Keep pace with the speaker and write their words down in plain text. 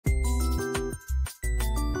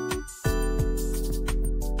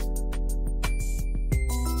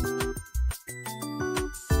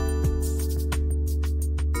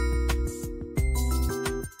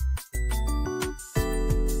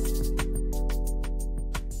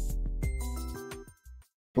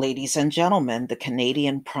Ladies and gentlemen, the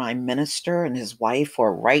Canadian Prime Minister and his wife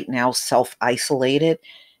are right now self-isolated,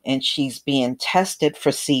 and she's being tested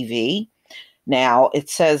for CV. Now, it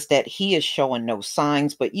says that he is showing no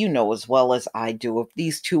signs, but you know as well as I do, if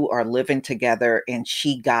these two are living together and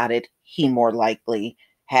she got it, he more likely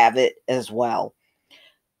have it as well.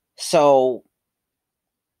 So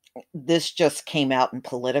this just came out in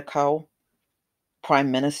Politico. Prime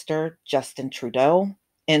Minister Justin Trudeau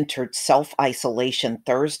entered self-isolation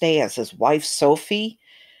Thursday as his wife Sophie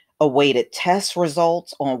awaited test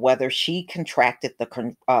results on whether she contracted the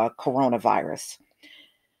coronavirus.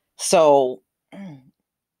 So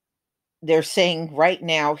they're saying right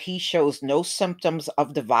now he shows no symptoms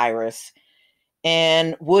of the virus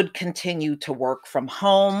and would continue to work from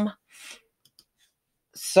home.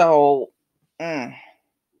 So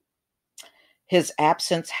his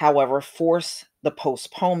absence, however, forced the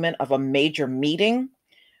postponement of a major meeting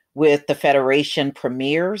with the Federation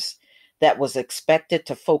premiers that was expected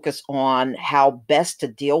to focus on how best to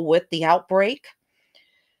deal with the outbreak.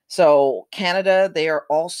 So, Canada, they are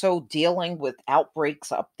also dealing with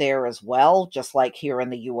outbreaks up there as well, just like here in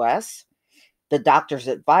the US. The doctor's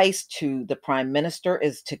advice to the Prime Minister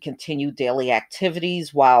is to continue daily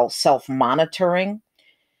activities while self monitoring.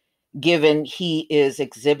 Given he is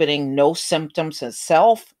exhibiting no symptoms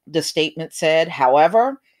himself, the statement said.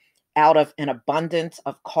 However, out of an abundance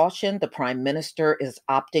of caution, the Prime Minister is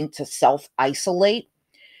opting to self isolate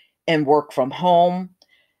and work from home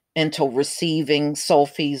until receiving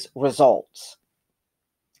Sophie's results.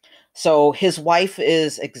 So his wife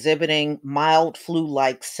is exhibiting mild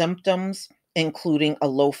flu-like symptoms, including a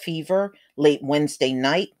low fever, late Wednesday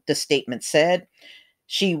night, the statement said.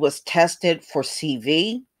 She was tested for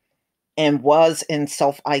CV and was in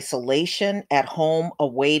self-isolation at home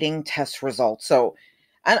awaiting test results. So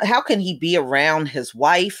how can he be around his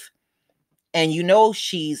wife? And you know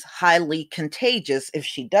she's highly contagious if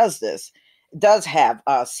she does this. Does have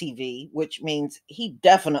CV, which means he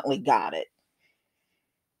definitely got it.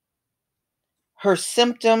 Her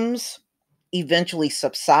symptoms eventually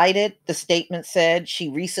subsided, the statement said. She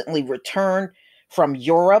recently returned from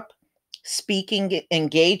Europe, speaking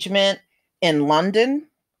engagement in London.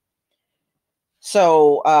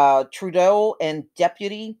 So Trudeau and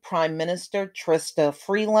Deputy Prime Minister Trista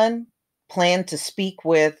Freeland plan to speak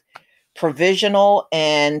with provisional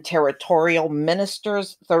and territorial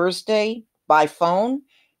ministers Thursday by phone.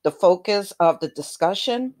 The focus of the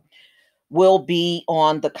discussion will be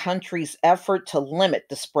on the country's effort to limit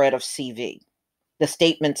the spread of CV. The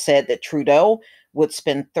statement said that Trudeau would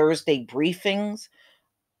spend Thursday briefings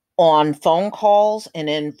on phone calls and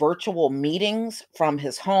in virtual meetings from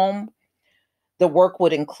his home. The work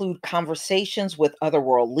would include conversations with other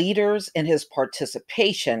world leaders and his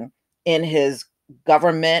participation in his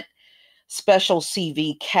government special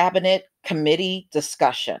CV cabinet committee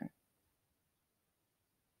discussion.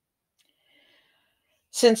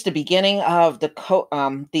 Since the beginning of the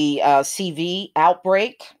CV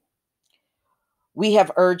outbreak, we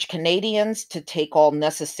have urged Canadians to take all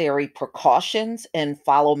necessary precautions and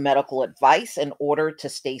follow medical advice in order to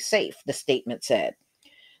stay safe, the statement said.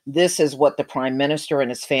 This is what the Prime Minister and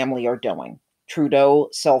his family are doing. Trudeau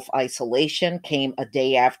self-isolation came a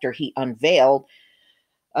day after he unveiled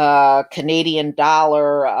Canadian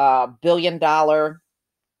dollar, billion-dollar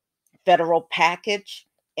federal package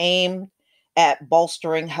aimed at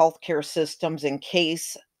bolstering healthcare systems in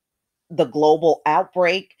case the global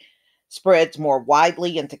outbreak spreads more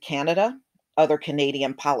widely into Canada. Other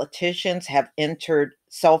Canadian politicians have entered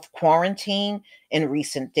self quarantine in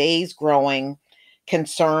recent days, growing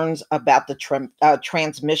concerns about the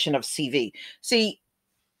transmission of CV. See,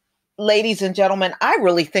 ladies and gentlemen, I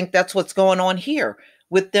really think that's what's going on here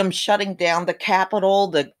with them shutting down the Capitol,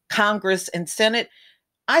 the Congress, and Senate.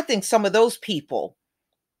 I think some of those people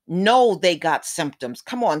know they got symptoms.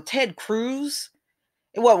 Come on, Ted Cruz.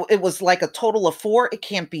 Well, it was like a total of four. It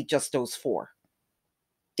can't be just those four.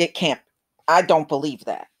 It can't. I don't believe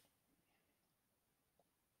that.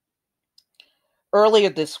 Earlier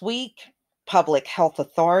this week, public health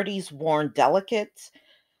authorities warned delegates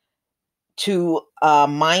to a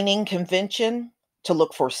mining convention to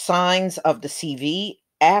look for signs of the CV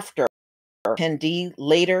after attendee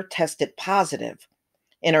later tested positive.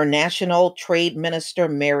 International Trade Minister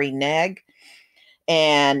Mary Nagg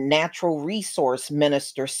and Natural Resource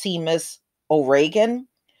Minister Seamus O'Regan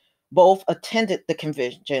both attended the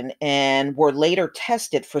convention and were later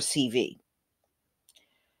tested for CV.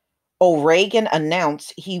 O'Regan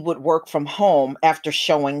announced he would work from home after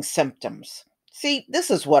showing symptoms. See, this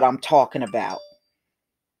is what I'm talking about.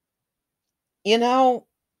 You know,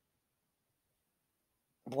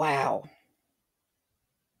 wow.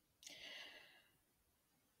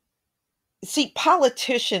 See,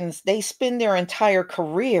 politicians, they spend their entire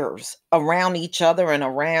careers around each other and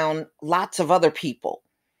around lots of other people.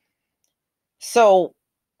 So,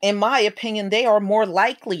 in my opinion, they are more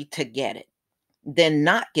likely to get it than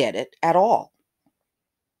not get it at all.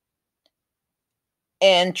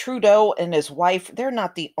 And Trudeau and his wife, they're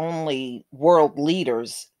not the only world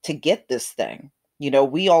leaders to get this thing.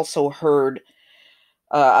 We also heard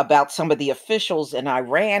about some of the officials in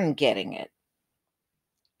Iran getting it,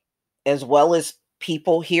 as well as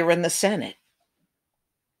people here in the Senate.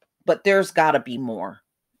 But there's got to be more.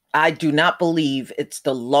 I do not believe it's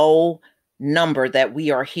the low number that we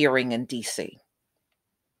are hearing in DC.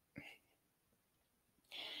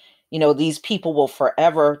 These people will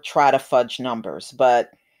forever try to fudge numbers,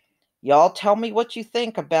 but y'all tell me what you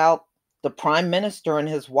think about the prime minister and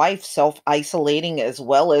his wife self-isolating, as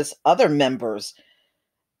well as other members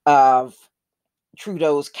of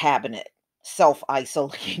Trudeau's cabinet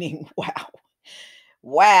self-isolating. Wow.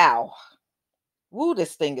 Wow. Woo,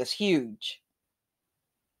 this thing is huge.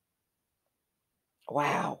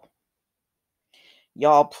 Wow.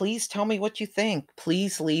 Y'all, please tell me what you think.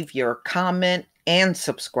 Please leave your comment and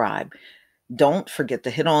subscribe. Don't forget to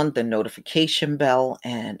hit on the notification bell,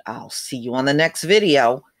 and I'll see you on the next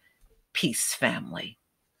video. Peace, family.